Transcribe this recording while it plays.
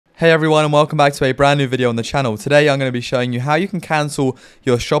Hey everyone, and welcome back to a brand new video on the channel. Today I'm going to be showing you how you can cancel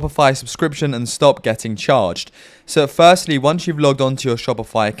your Shopify subscription and stop getting charged. So firstly, once you've logged onto your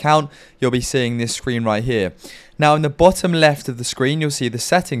Shopify account, you'll be seeing this screen right here. Now in the bottom left of the screen, you'll see the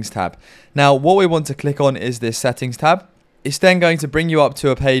settings tab. Now what we want to click on is this settings tab. It's then going to bring you up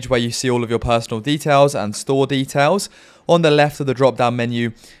to a page where you see all of your personal details and store details. On the left of the drop down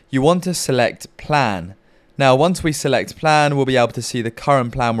menu, you want to select plan. Now, once we select plan, we'll be able to see the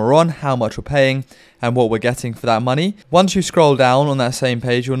current plan we're on, how much we're paying, and what we're getting for that money. Once you scroll down on that same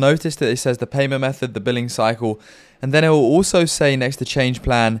page, you'll notice that it says the payment method, the billing cycle, and then it will also say next to change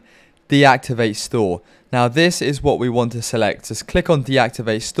plan, deactivate store. Now, this is what we want to select. Just click on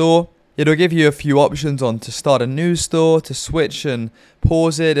deactivate store. It'll give you a few options on to start a new store, to switch and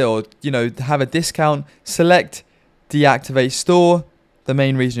pause it, or, have a discount. Select deactivate store. The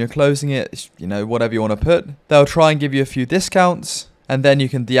main reason you're closing it is, whatever you want to put. They'll try and give you a few discounts, and then you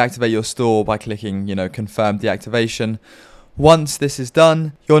can deactivate your store by clicking, confirm deactivation. Once this is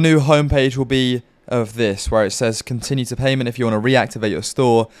done, your new homepage will be of this, where it says continue to payment if you want to reactivate your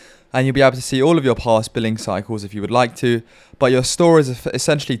store, and you'll be able to see all of your past billing cycles if you would like to. But your store is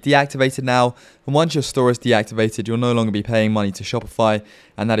essentially deactivated now, and once your store is deactivated, you'll no longer be paying money to Shopify,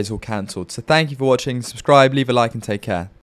 and that is all cancelled. So thank you for watching, subscribe, leave a like, and take care.